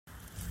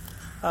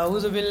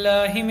أعوذ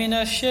بالله من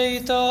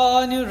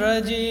الشيطان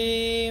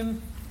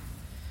الرجيم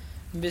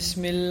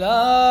بسم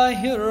الله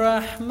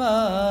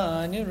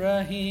الرحمن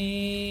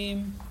الرحيم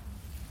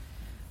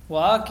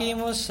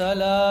وأقيموا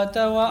الصلاة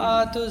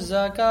وآتوا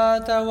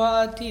الزكاة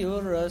وأطيعوا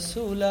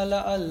الرسول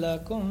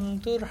لعلكم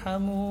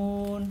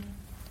ترحمون.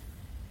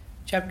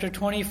 Chapter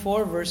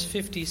 24, verse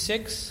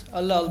 56,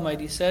 Allah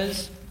Almighty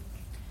says,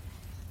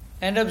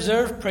 "And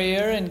observe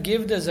prayer and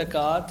give the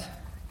zakat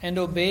and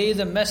obey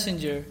the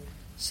Messenger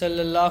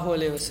sallallahu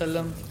alaihi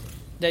wasallam,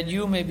 that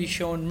you may be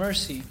shown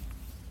mercy."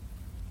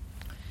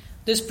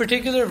 This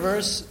particular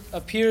verse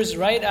appears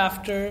right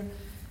after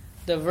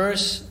the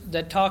verse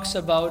that talks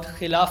about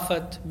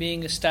Khilafat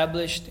being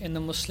established in the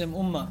Muslim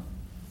Ummah.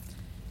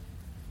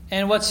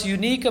 And what's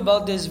unique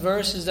about this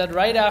verse is that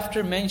right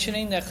after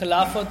mentioning that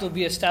Khilafat will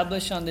be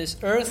established on this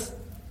earth,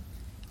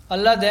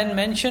 Allah then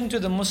mentioned to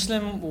the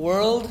Muslim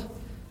world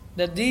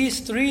that these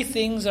three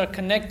things are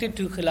connected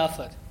to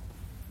Khilafat.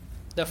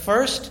 The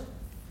first,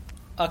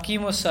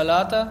 Aqimu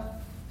Salata,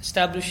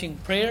 establishing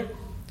prayer,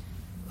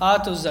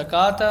 Atu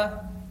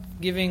Zakata,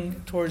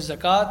 giving towards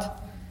zakat,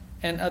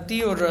 and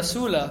Atiur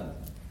Rasula,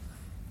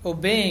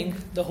 obeying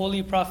the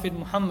Holy Prophet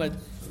Muhammad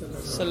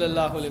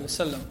sallallahu alaihi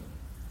wasallam.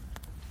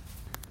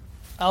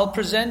 I'll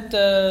present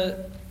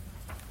a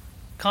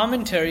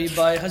commentary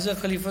by Hazrat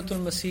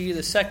Khalifatul Masih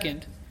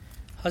II,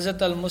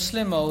 Hazrat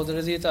al-Muslim Maud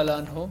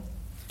radiyallahu anhu,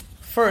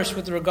 first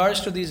with regards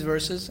to these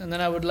verses, and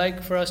then I would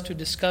like for us to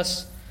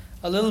discuss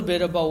a little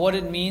bit about what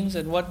it means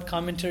and what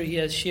commentary he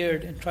has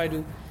shared and try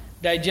to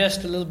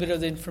digest a little bit of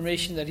the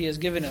information that he has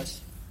given us.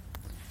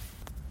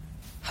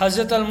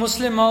 Hazrat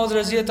al-Muslim Maud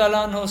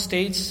radiyallahu anhu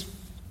states,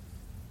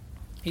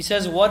 he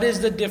says, "What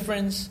is the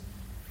difference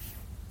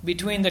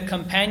between the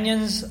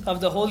companions of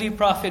the Holy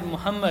Prophet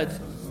Muhammad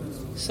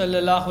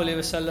sallallahu alaihi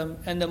wasallam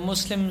and the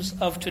Muslims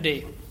of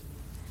today?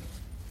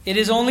 It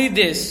is only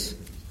this,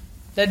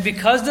 that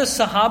because the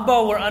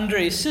Sahaba were under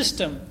a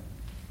system,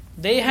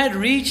 they had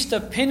reached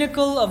the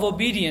pinnacle of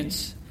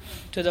obedience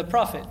to the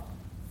Prophet.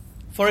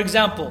 For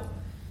example,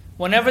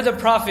 whenever the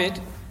Prophet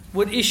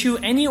would issue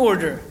any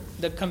order,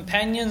 the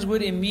companions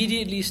would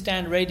immediately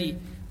stand ready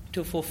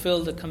to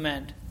fulfill the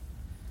command.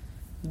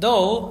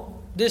 Though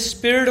this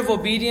spirit of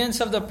obedience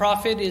of the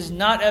Prophet is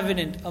not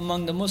evident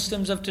among the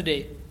Muslims of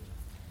today.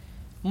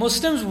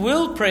 Muslims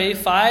will pray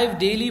 5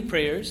 daily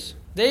prayers,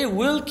 they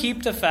will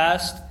keep the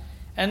fast,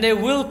 and they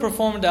will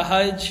perform the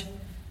Hajj,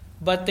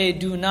 but they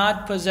do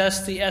not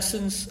possess the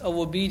essence of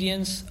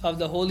obedience of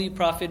the Holy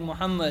Prophet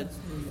Muhammad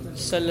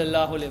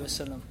sallallahu alaihi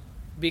wasallam,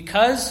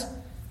 because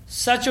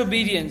such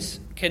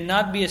obedience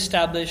cannot be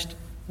established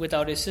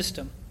without a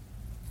system.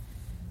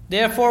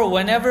 Therefore,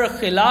 whenever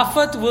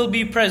Khilafat will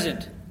be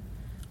present,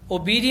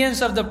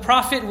 obedience of the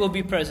Prophet will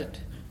be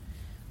present.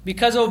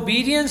 Because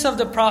obedience of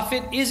the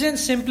Prophet isn't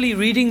simply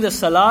reading the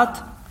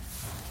Salat,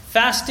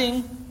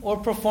 fasting, or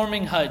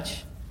performing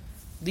Hajj.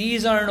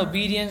 These are an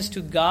obedience to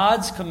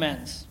God's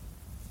commands.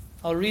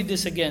 I'll read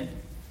this again.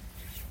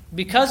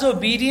 Because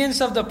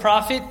obedience of the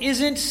Prophet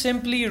isn't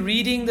simply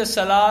reading the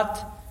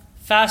Salat,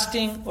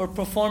 fasting, or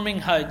performing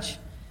Hajj.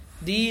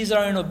 These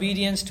are an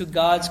obedience to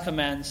God's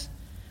commands.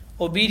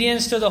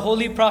 Obedience to the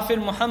Holy Prophet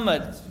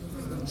Muhammad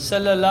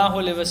sallallahu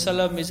alaihi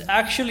wasallam is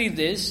actually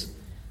this,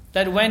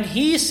 that when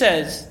he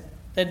says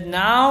that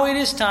now it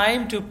is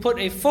time to put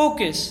a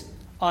focus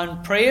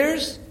on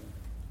prayers,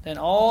 then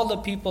all the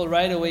people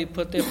right away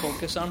put their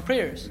focus on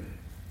prayers.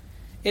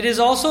 It is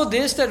also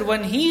this, that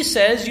when he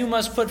says you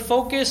must put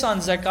focus on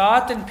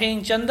zakat and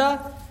paying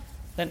chanda,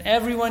 then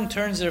everyone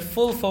turns their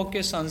full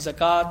focus on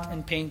zakat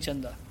and paying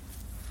chanda.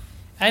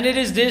 And it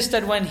is this,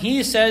 that when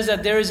he says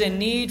that there is a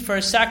need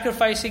for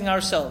sacrificing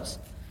ourselves,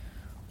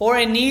 or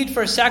a need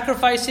for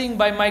sacrificing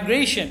by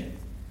migration,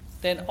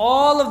 then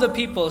all of the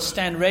people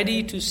stand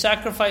ready to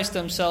sacrifice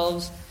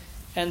themselves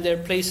and their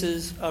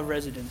places of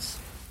residence.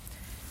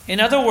 In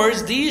other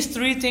words, these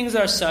three things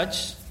are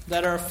such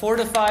that are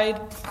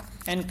fortified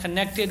and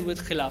connected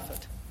with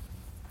Khilafat.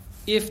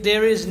 If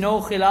there is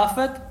no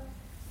Khilafat,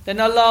 then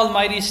Allah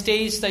Almighty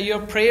states that your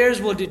prayers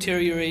will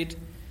deteriorate,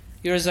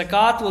 your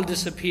zakat will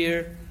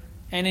disappear,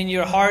 and in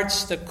your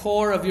hearts the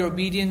core of your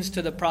obedience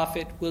to the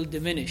Prophet will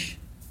diminish.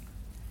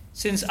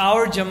 Since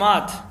our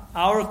Jamaat,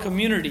 our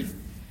community,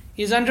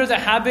 is under the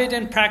habit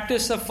and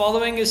practice of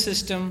following a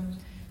system,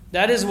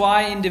 that is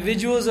why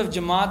individuals of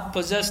Jamaat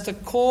possess the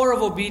core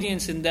of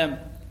obedience in them.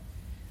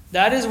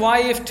 That is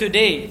why if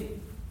today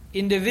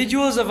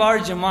individuals of our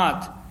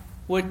Jamaat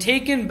were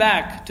taken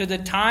back to the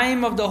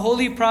time of the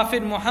Holy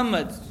Prophet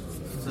Muhammad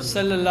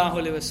sallallahu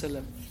alaihi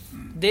wasallam,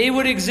 they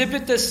would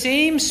exhibit the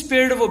same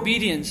spirit of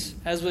obedience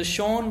as was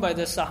shown by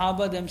the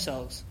Sahaba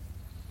themselves.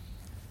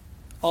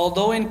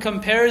 Although in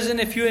comparison,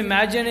 if you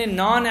imagine a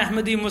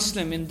non-Ahmadi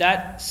Muslim in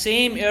that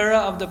same era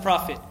of the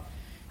Prophet,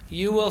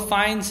 you will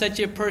find such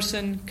a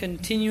person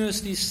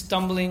continuously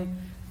stumbling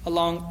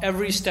along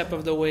every step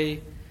of the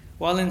way,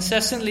 while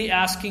incessantly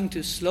asking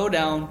to slow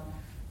down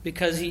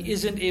because he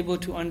isn't able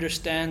to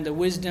understand the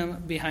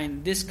wisdom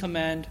behind this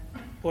command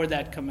or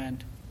that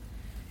command.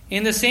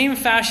 In the same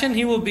fashion,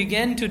 he will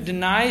begin to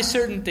deny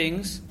certain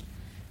things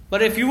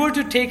But if you were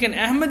to take an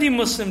Ahmadi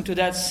Muslim to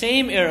that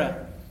same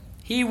era,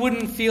 he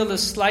wouldn't feel the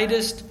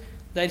slightest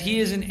that he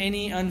is in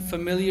any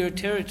unfamiliar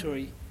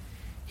territory.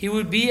 He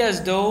would be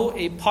as though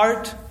a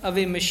part of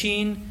a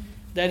machine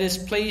that is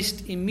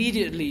placed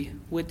immediately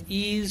with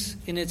ease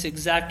in its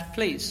exact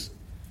place.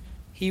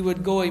 He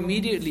would go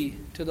immediately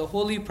to the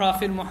Holy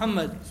Prophet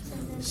Muhammad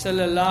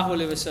sallallahu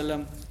alaihi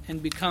wasallam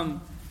and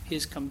become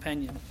his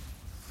companion.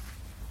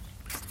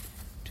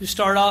 To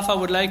start off, I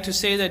would like to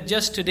say that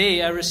just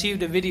today I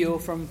received a video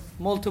from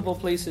multiple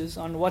places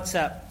on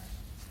WhatsApp.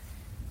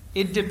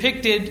 It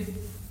depicted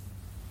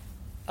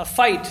a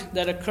fight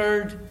that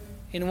occurred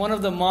in one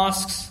of the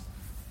mosques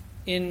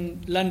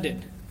in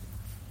London.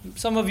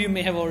 Some of you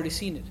may have already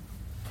seen it.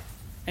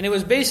 And it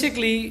was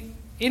basically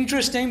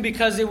interesting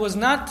because it was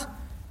not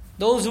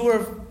those who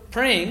were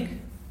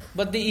praying,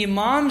 but the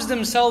Imams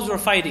themselves were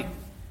fighting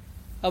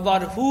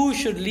about who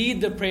should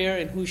lead the prayer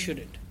and who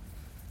shouldn't.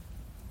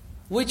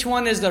 Which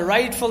one is the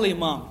rightful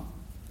Imam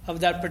of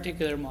that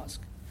particular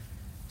mosque?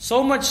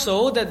 So much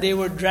so that they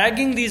were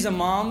dragging these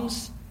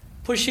Imams,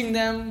 pushing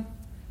them,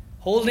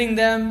 holding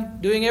them,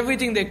 doing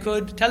everything they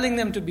could, telling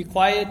them to be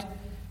quiet,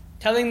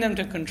 telling them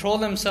to control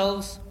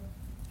themselves.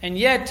 And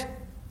yet,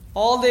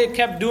 all they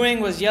kept doing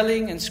was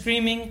yelling and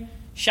screaming,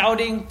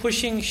 shouting,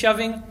 pushing,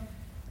 shoving.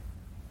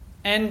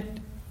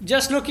 And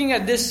just looking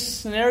at this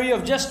scenario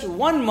of just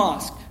one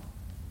mosque,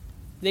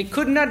 they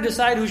could not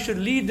decide who should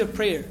lead the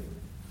prayer.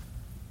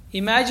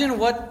 Imagine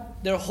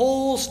what their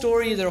whole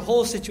story, their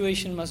whole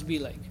situation must be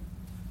like.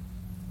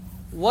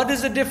 What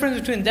is the difference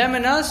between them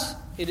and us?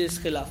 It is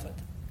Khilafat.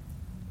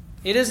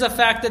 It is the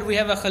fact that we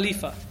have a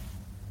Khalifa.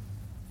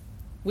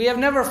 We have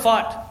never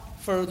fought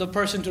for the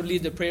person to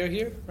lead the prayer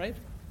here, right?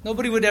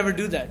 Nobody would ever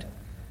do that.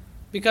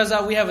 Because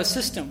we have a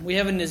system, we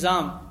have a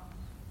nizam.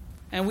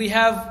 And we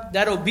have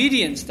that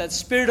obedience, that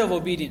spirit of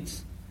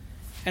obedience.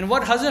 And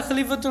what Hazrat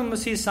Khalifatul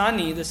Masih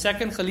Sani, the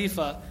second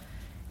Khalifa,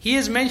 he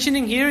is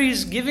mentioning here,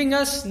 he's giving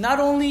us not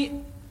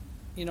only,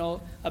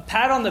 a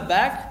pat on the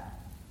back,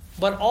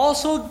 but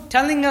also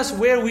telling us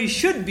where we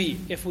should be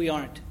if we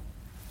aren't.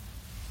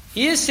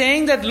 He is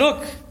saying that,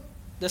 look,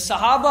 the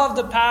Sahaba of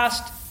the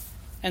past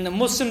and the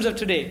Muslims of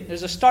today,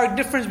 there's a stark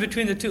difference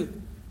between the two.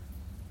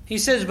 He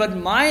says, but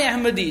my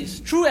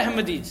Ahmadis, true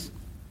Ahmadis,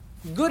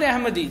 good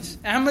Ahmadis,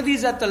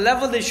 Ahmadis at the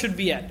level they should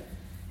be at,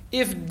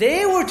 if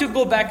they were to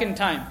go back in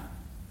time,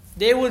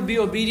 they would be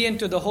obedient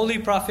to the Holy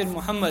Prophet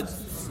Muhammad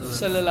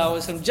sallallahu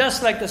alaihi wasallam,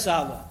 just like the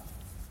Sahaba.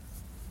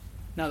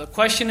 Now the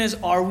question is,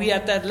 are we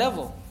at that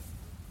level?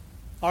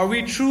 Are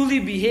we truly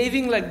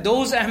behaving like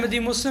those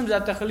Ahmadi Muslims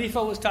that the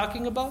Khalifa was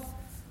talking about?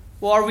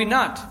 Or are we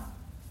not?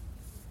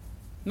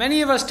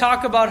 Many of us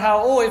talk about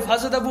how, if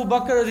Hazrat Abu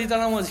Bakr radhiyallahu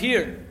anhu was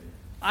here,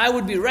 I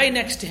would be right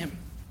next to him,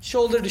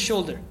 shoulder to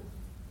shoulder.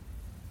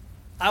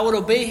 I would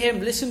obey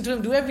him, listen to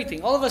him, do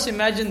everything. All of us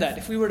imagine that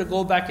if we were to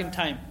go back in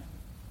time.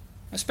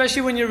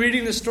 Especially when you're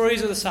reading the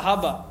stories of the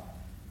Sahaba.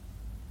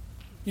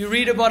 You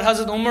read about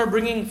Hazrat Umar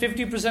bringing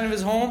 50% of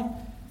his home.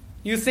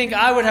 You think,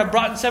 I would have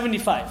brought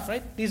 75,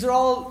 right? These are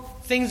all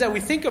things that we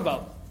think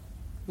about.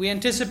 We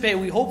anticipate,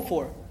 we hope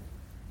for.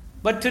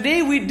 But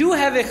today we do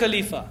have a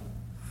Khalifa.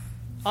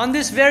 On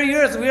this very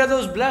earth, we are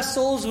those blessed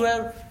souls who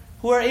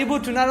are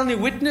able to not only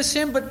witness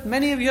him, but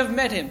many of you have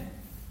met him.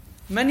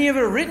 Many of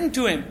you have written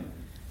to him.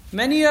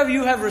 Many of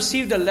you have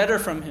received a letter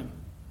from him.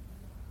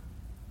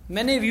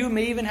 Many of you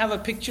may even have a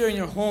picture in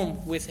your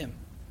home with him.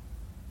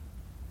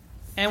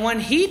 And when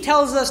he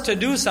tells us to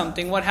do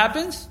something, what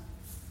happens?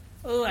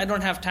 I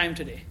don't have time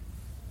today.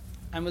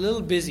 I'm a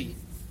little busy.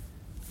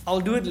 I'll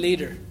do it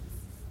later.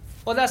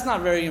 That's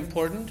not very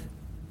important.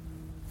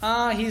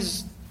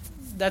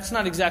 That's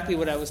not exactly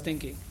what I was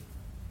thinking.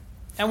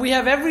 And we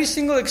have every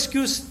single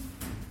excuse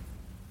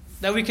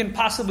that we can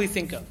possibly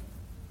think of.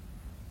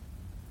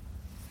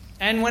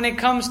 And when it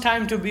comes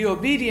time to be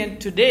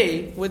obedient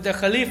today with the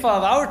Khalifa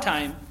of our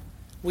time,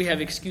 we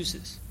have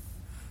excuses.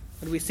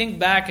 But we think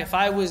back, if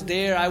I was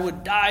there, I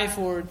would die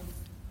for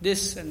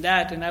this and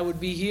that, and I would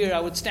be here, I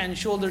would stand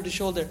shoulder to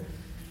shoulder.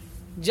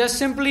 Just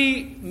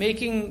simply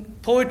making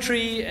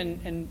poetry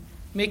and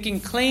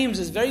making claims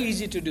is very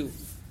easy to do.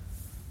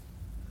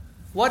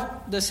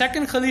 What the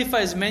second Khalifa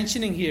is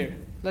mentioning here,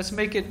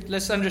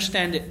 let's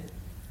understand it.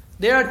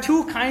 There are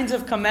two kinds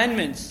of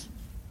commandments.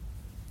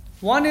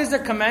 One is the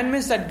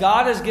commandments that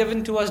God has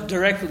given to us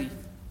directly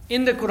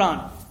in the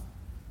Quran.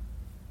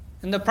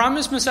 And the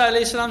promised Messiah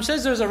ﷺ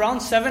says there's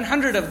around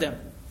 700 of them.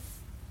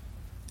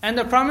 And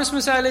the promised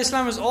Messiah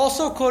ﷺ is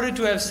also quoted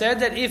to have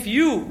said that if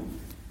you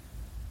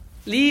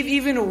leave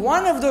even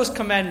one of those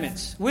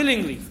commandments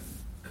willingly,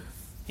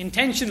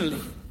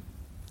 intentionally,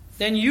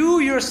 then you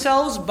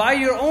yourselves, by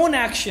your own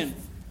action,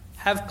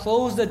 have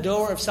closed the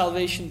door of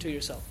salvation to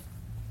yourself.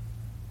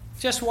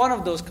 Just one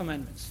of those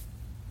commandments.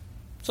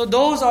 So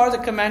those are the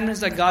commandments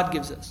that God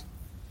gives us.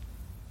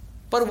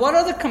 But what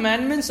are the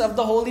commandments of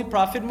the Holy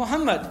Prophet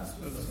Muhammad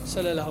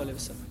sallallahu alaihi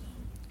wasallam?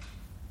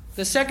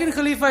 The second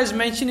Khalifa is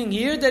mentioning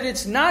here that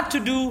it's not to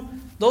do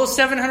those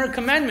 700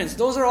 commandments.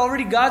 Those are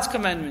already God's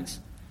commandments.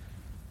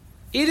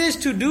 It is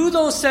to do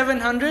those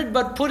 700,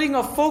 but putting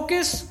a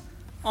focus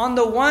on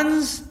the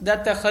ones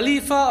that the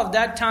Khalifa of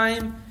that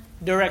time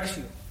directs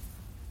you.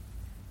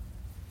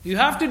 You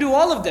have to do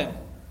all of them.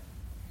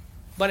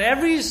 But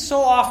every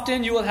so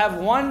often you will have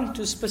one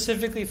to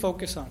specifically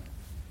focus on.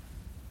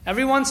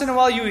 Every once in a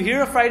while you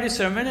hear a Friday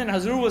sermon and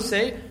Hazur will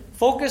say,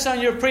 focus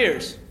on your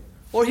prayers.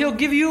 Or he'll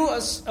give you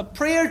a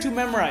prayer to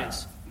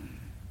memorize.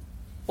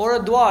 Or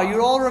a dua.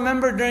 You all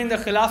remember during the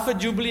Khilafat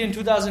Jubilee in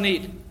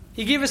 2008.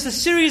 He gave us a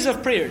series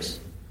of prayers.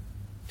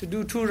 To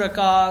do 2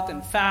 rakat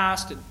and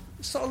fast. And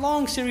it's a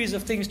long series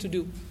of things to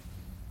do.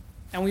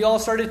 And we all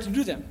started to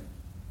do them.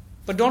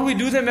 But don't we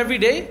do them every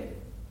day?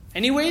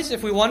 Anyways,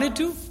 if we wanted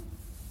to?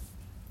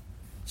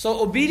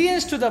 So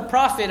obedience to the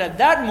Prophet at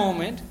that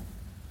moment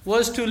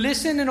was to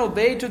listen and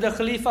obey to the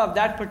Khalifa of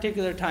that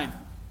particular time.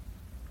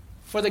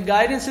 For the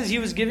guidances he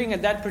was giving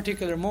at that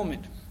particular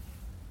moment.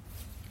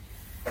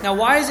 Now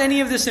why is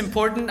any of this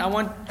important? I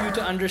want you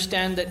to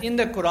understand that in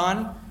the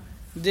Quran,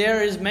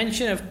 there is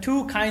mention of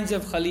 2 kinds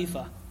of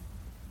Khalifa.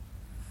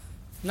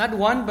 Not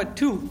one, but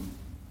 2.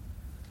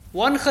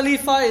 One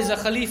Khalifa is a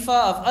Khalifa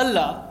of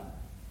Allah,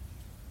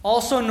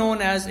 also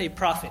known as a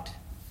Prophet,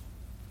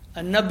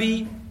 a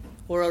Nabi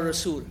or a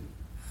Rasul.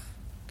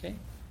 Okay?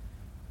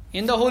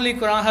 In the Holy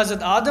Quran,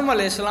 Hazrat Adam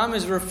a.s.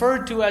 is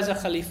referred to as a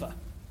Khalifa.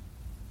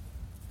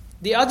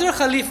 The other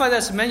Khalifa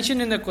that's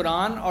mentioned in the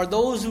Quran are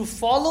those who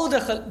follow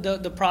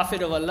the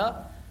Prophet of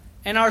Allah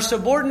and are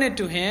subordinate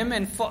to him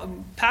and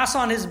pass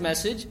on his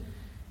message,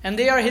 and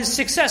they are his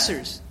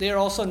successors. They are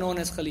also known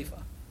as Khalifa.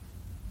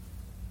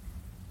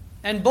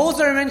 And both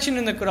are mentioned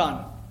in the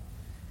Quran.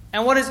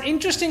 And what is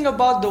interesting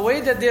about the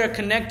way that they are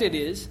connected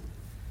is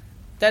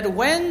that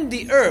when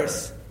the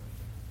earth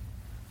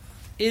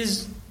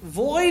is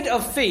void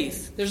of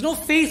faith, there's no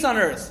faith on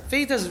earth,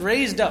 faith is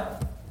raised up.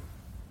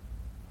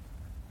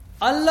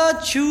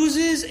 Allah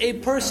chooses a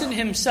person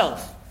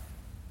himself.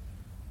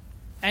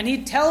 And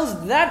he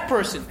tells that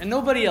person and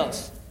nobody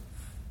else.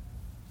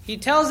 He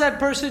tells that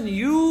person,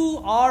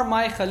 you are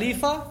my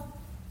Khalifa.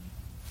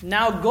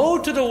 Now go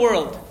to the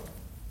world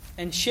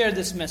and share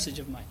this message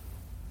of mine.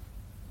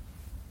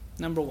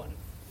 Number 1.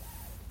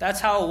 That's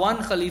how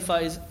one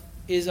Khalifa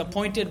is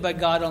appointed by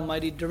God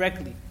Almighty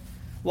directly.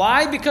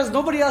 Why? Because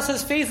nobody else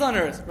has faith on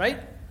earth, right?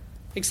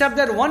 Except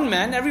that one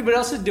man, everybody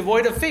else is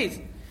devoid of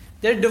faith.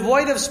 They're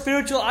devoid of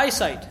spiritual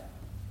eyesight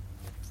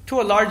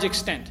to a large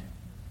extent.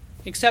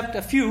 Except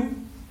a few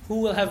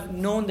who will have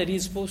known that he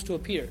is supposed to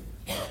appear.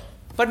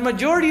 But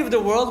majority of the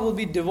world will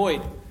be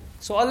devoid.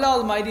 So Allah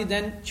Almighty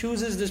then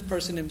chooses this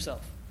person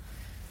himself.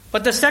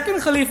 But the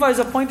second Khalifa is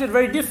appointed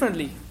very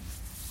differently.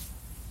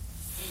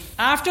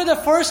 After the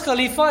first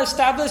Khalifa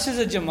establishes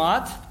a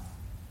Jamaat,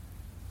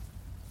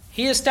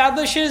 he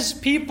establishes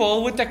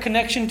people with a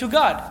connection to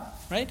God.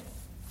 Right?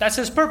 That's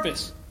his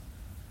purpose.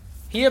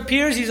 He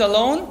appears, he's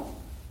alone.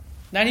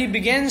 Then he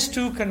begins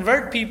to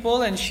convert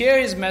people and share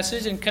his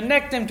message and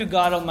connect them to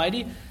God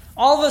Almighty.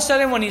 All of a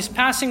sudden when he's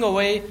passing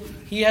away,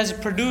 he has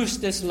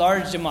produced this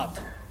large Jamaat.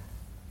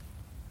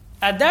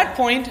 At that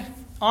point,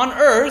 on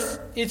earth,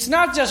 it's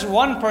not just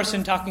one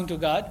person talking to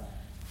God,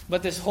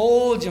 but this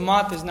whole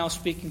Jamaat is now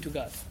speaking to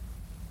God.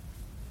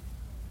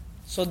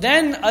 So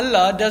then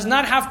Allah does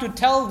not have to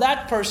tell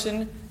that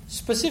person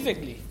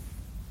specifically.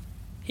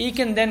 He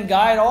can then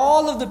guide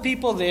all of the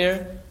people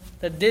there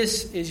that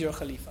this is your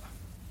Khalifa.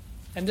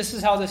 And this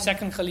is how the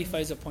second Khalifa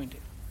is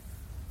appointed.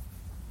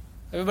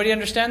 Everybody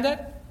understand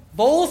that?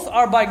 Both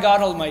are by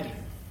God Almighty.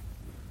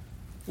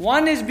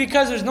 One is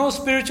because there's no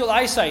spiritual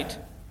eyesight.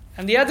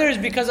 And the other is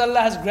because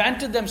Allah has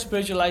granted them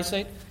spiritual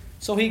eyesight.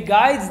 So He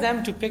guides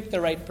them to pick the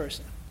right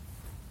person.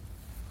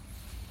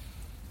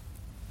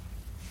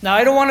 Now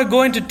I don't want to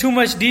go into too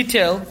much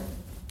detail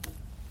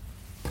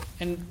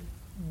and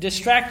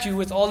distract you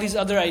with all these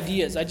other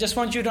ideas. I just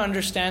want you to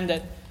understand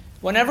that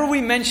whenever we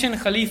mention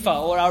Khalifa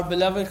or our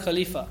beloved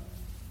Khalifa,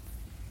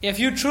 if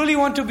you truly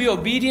want to be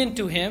obedient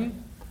to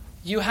him,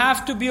 you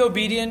have to be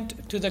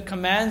obedient to the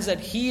commands that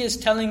he is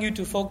telling you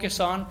to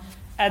focus on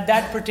at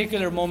that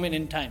particular moment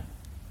in time.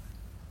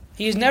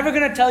 He is never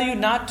going to tell you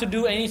not to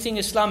do anything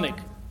Islamic.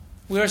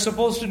 We are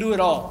supposed to do it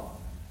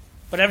all.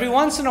 But every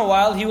once in a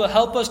while, he will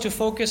help us to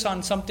focus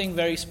on something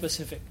very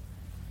specific.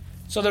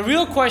 So the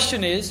real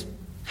question is,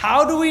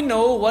 how do we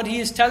know what he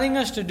is telling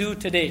us to do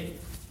today?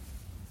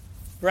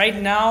 Right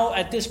now,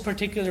 at this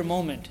particular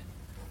moment.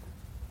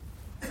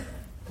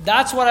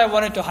 That's what I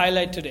wanted to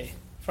highlight today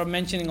from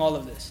mentioning all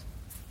of this.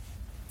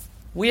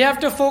 We have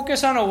to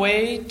focus on a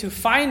way to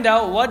find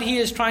out what he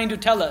is trying to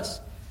tell us.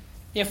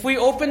 If we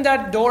open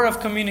that door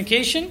of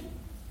communication,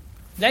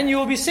 then you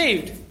will be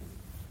saved.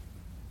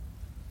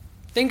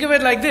 Think of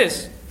it like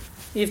this.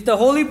 If the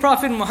Holy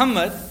Prophet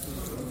Muhammad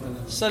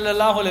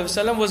sallallahu alaihi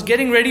wasallam was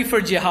getting ready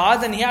for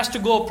jihad and he has to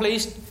go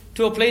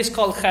to a place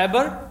called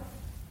Khaybar,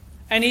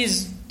 and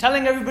he's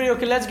telling everybody,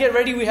 okay, let's get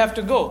ready, we have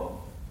to go.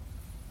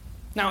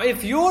 Now,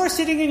 if you're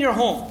sitting in your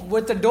home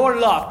with the door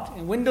locked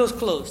and windows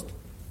closed,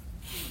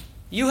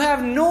 you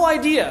have no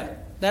idea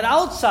that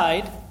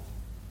outside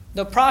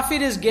the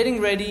Prophet is getting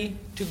ready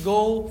to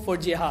go for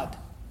jihad.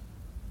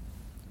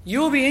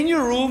 You'll be in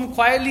your room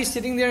quietly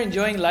sitting there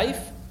enjoying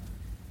life,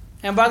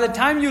 And by the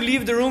time you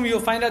leave the room, you'll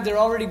find out they're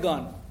already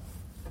gone.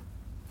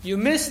 You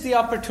miss the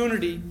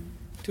opportunity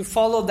to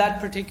follow that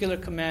particular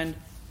command,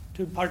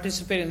 to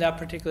participate in that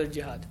particular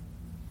jihad.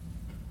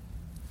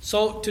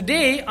 So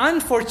today,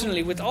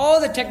 unfortunately, with all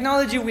the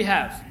technology we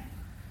have,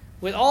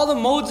 with all the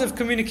modes of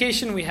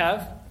communication we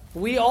have,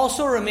 we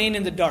also remain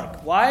in the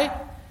dark. Why?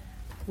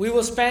 We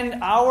will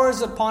spend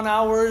hours upon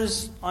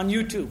hours on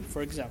YouTube,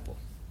 for example.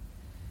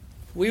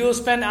 We will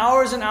spend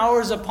hours and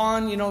hours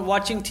upon,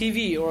 watching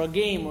TV or a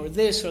game or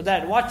this or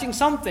that, watching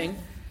something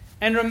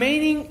and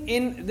remaining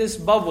in this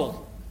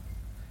bubble.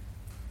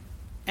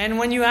 And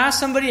when you ask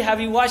somebody, have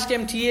you watched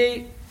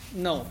MTA?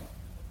 No.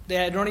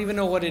 They don't even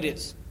know what it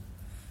is.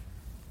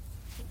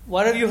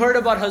 What have you heard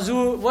about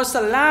Hazur? What's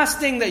the last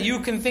thing that you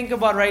can think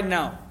about right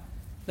now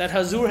that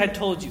Hazur had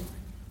told you?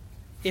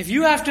 If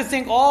you have to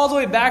think all the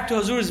way back to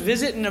Hazur's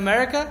visit in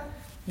America,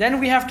 then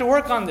we have to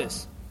work on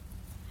this.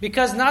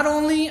 Because not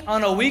only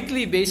on a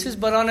weekly basis,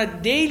 but on a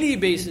daily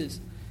basis,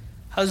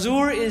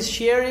 Hazur is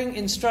sharing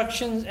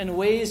instructions and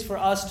ways for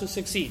us to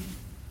succeed.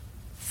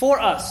 For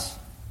us.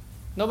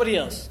 Nobody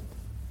else.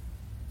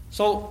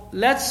 So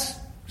let's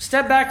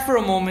step back for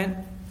a moment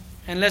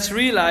and let's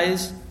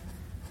realize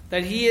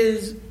that he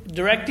is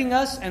directing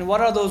us and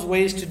what are those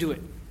ways to do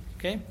it.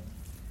 Okay?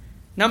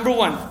 Number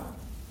one.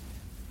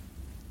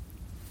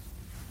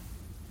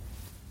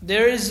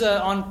 There is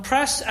on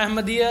Press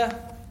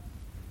Ahmadiyya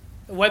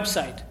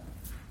website,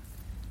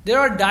 there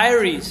are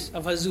diaries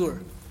of Hazur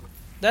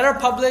that are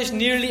published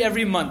nearly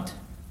every month.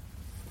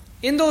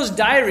 In those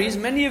diaries,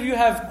 many of you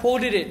have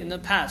quoted it in the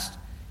past.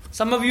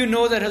 Some of you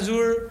know that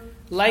Hazur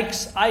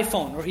likes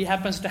iPhone, or he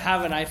happens to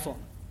have an iPhone.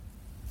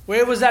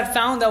 Where was that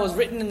found? That was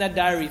written in that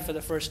diary for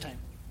the first time.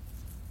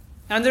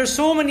 And there's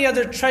so many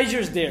other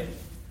treasures there.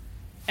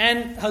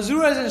 And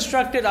Hazur has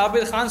instructed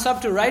Abid Khan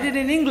Sahib to write it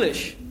in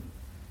English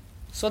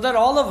so that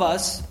all of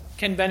us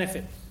can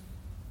benefit.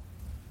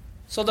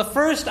 So the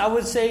first, I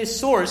would say,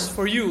 source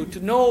for you to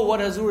know what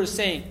Hazur is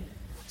saying,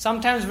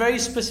 sometimes very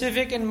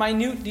specific and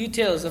minute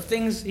details of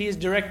things he is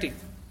directing.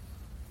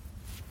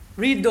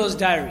 Read those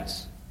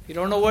diaries. If you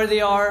don't know where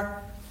they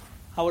are,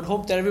 I would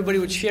hope that everybody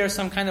would share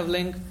some kind of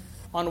link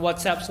on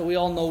WhatsApp so we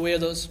all know where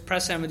those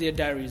Press Ahmadiyya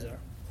diaries are.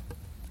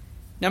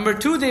 Number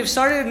two, they've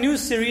started a new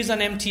series on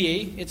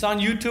MTA. It's on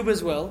YouTube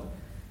as well.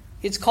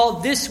 It's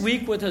called This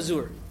Week with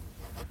Hazur.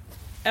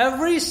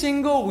 Every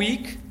single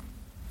week,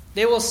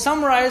 they will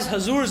summarize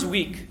Hazur's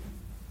week,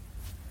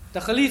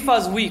 the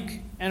Khalifa's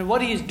week, and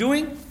what he is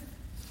doing,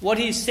 what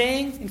he is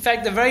saying. In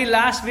fact, the very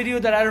last video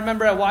that I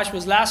remember I watched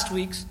was last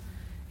week's,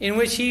 in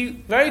which he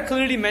very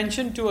clearly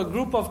mentioned to a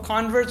group of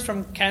converts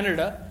from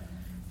Canada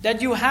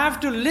that you have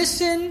to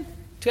listen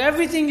to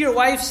everything your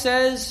wife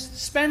says,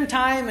 spend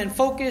time and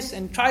focus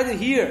and try to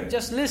hear.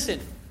 Just listen,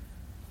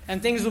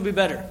 and things will be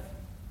better.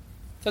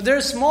 So there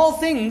are small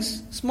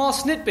things, small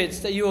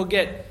snippets that you will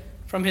get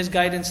from his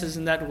guidances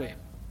in that way.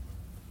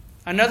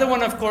 Another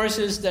one, of course,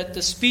 is that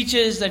the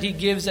speeches that he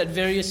gives at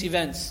various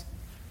events.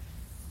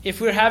 If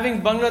we're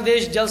having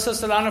Bangladesh Jalsa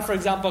Salana, for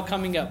example,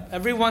 coming up,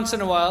 every once in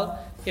a while,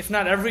 if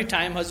not every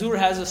time, Hazur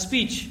has a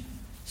speech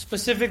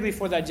specifically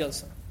for that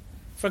Jalsa.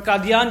 For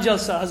Qadian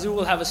Jalsa, Hazur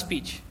will have a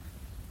speech.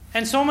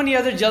 And so many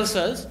other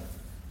Jalsas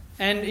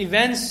and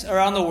events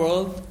around the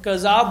world.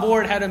 Qaza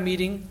board had a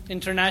meeting,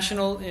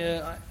 international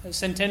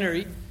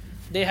centenary.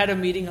 They had a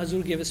meeting,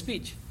 Hazur gave a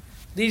speech.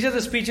 These are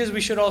the speeches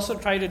we should also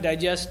try to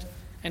digest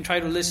and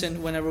try to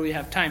listen whenever we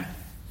have time.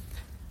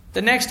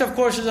 The next, of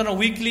course, is on a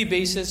weekly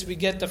basis. We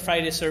get the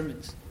Friday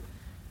sermons.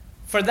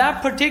 For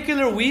that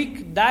particular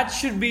week, that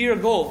should be your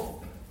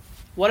goal.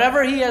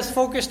 Whatever he has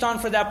focused on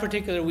for that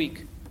particular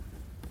week.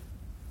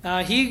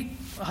 Our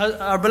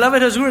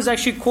beloved Hazur has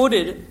actually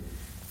quoted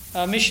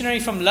a missionary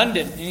from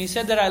London, and he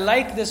said that I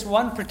like this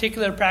one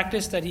particular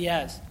practice that he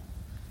has.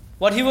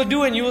 What he will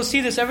do, and you will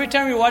see this every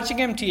time you're watching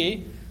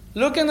MTA,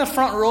 look in the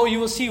front row, you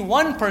will see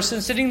one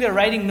person sitting there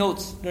writing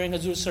notes during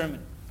Hazur's sermon.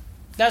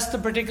 That's the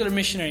particular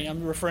missionary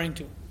I'm referring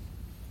to.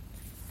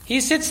 He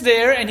sits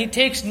there and he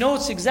takes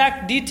notes,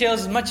 exact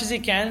details as much as he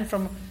can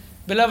from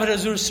beloved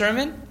Hazur's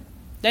sermon.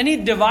 Then he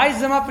divides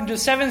them up into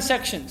 7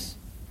 sections.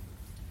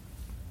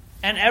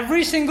 And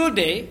every single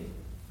day,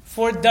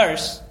 for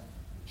dars,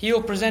 he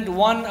will present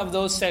one of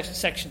those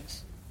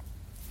sections.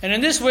 And in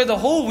this way, the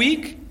whole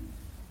week,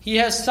 he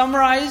has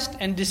summarized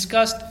and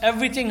discussed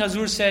everything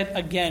Hazur said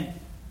again,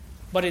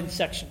 but in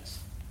sections.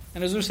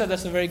 And Hazur said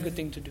that's a very good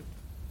thing to do.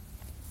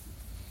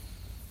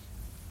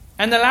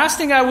 And the last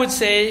thing I would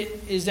say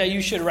is that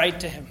you should write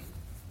to him.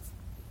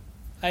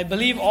 I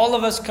believe all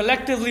of us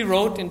collectively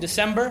wrote in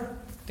December,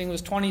 I think it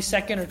was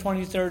 22nd or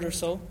 23rd or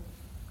so.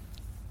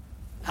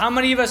 How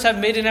many of us have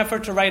made an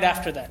effort to write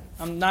after that?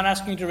 I'm not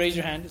asking you to raise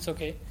your hand, it's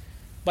okay.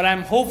 But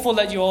I'm hopeful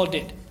that you all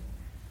did.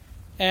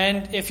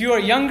 And if you are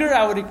younger,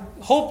 I would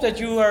hope that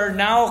you are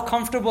now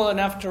comfortable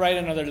enough to write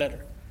another letter.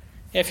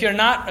 If you're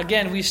not,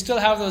 again, we still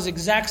have those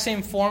exact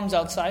same forms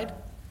outside.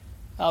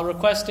 I'll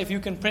request if you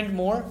can print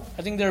more.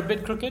 I think they're a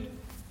bit crooked.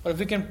 But if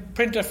we can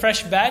print a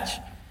fresh batch.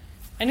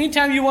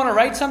 Anytime you want to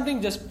write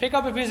something, just pick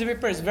up a piece of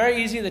paper. It's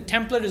very easy. The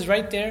template is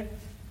right there.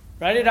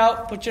 Write it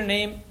out, put your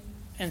name,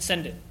 and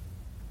send it.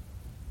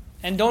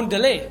 And don't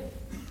delay.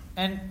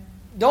 And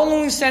don't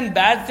only send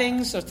bad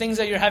things or things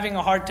that you're having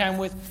a hard time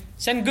with.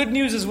 Send good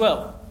news as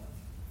well.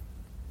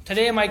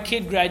 Today my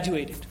kid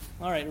graduated.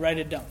 All right, write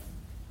it down.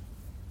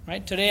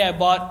 Right? Today I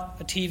bought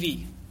a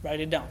TV. Write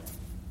it down.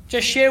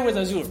 Just share with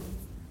Hazur.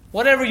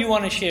 Whatever you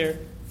want to share.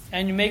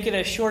 And you make it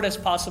as short as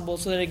possible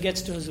so that it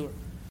gets to Hazur.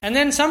 And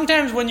then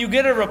sometimes when you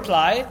get a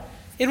reply,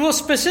 it will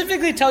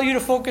specifically tell you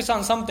to focus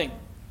on something.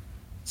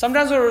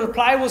 Sometimes a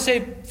reply will say,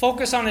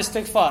 focus on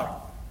istighfar.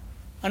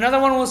 Another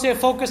one will say,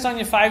 focus on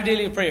your 5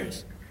 daily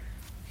prayers.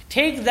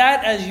 Take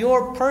that as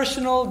your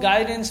personal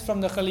guidance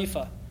from the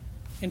Khalifa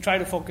and try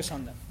to focus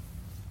on them.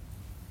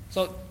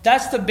 So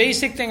that's the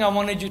basic thing I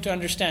wanted you to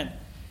understand.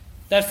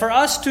 That for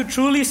us to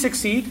truly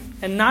succeed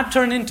and not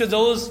turn into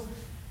those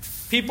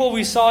people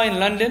we saw in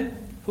London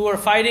who are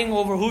fighting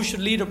over who should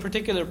lead a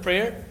particular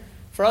prayer,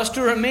 for us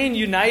to remain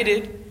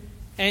united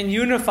and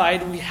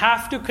unified, we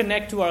have to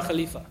connect to our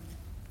Khalifa.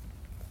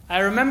 I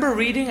remember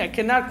reading, I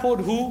cannot quote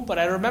who, but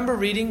I remember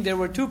reading there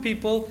were two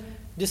people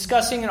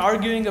discussing and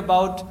arguing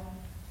about,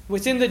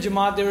 within the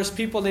Jamaat there was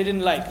people they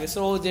didn't like. They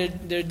said, oh,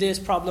 there's this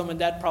problem and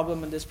that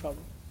problem and this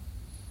problem.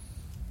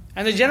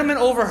 And the gentleman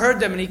overheard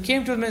them and he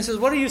came to them and says,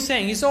 what are you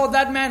saying? He said, oh,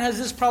 that man has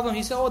this problem.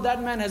 He said, oh,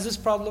 that man has this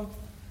problem.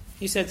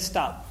 He said,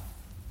 stop.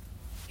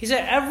 He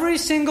said, every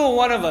single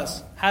one of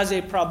us has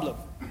a problem.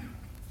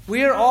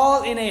 We are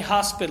all in a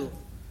hospital.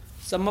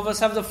 Some of us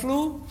have the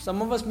flu,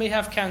 some of us may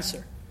have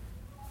cancer.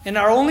 And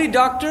our only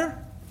doctor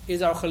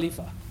is our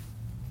Khalifa.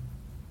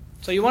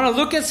 So you want to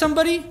look at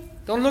somebody?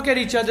 Don't look at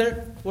each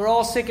other. We're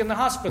all sick in the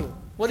hospital.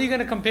 What are you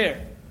going to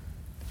compare?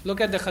 Look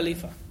at the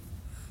Khalifa.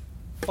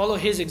 Follow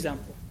his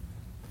example.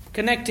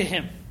 Connect to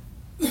him.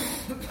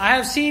 I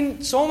have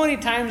seen so many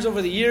times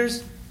over the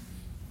years,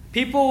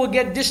 people will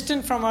get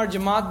distant from our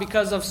Jamaat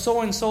because of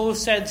so-and-so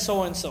said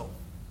so-and-so.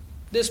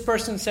 This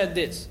person said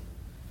this.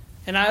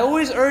 And I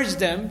always urge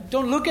them,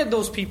 don't look at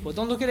those people.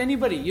 Don't look at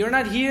anybody. You're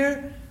not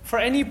here for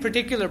any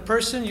particular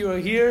person. You are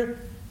here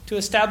to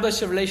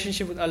establish a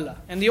relationship with Allah.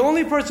 And the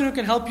only person who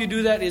can help you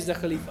do that is the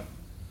Khalifa.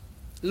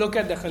 Look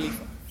at the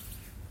Khalifa.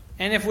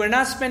 And if we're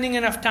not spending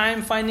enough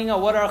time finding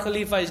out what our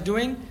Khalifa is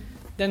doing,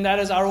 then that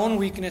is our own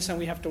weakness and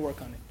we have to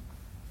work on it.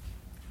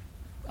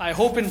 I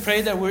hope and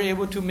pray that we're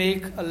able to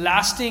make a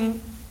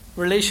lasting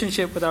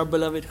relationship with our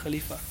beloved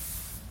Khalifa.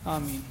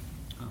 Ameen.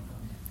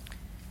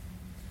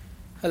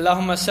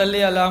 Allahumma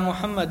salli ala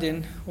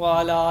Muhammadin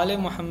wa ala ali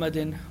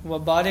Muhammadin wa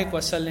barik wa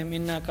sallim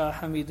innaka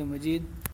hamidun majid.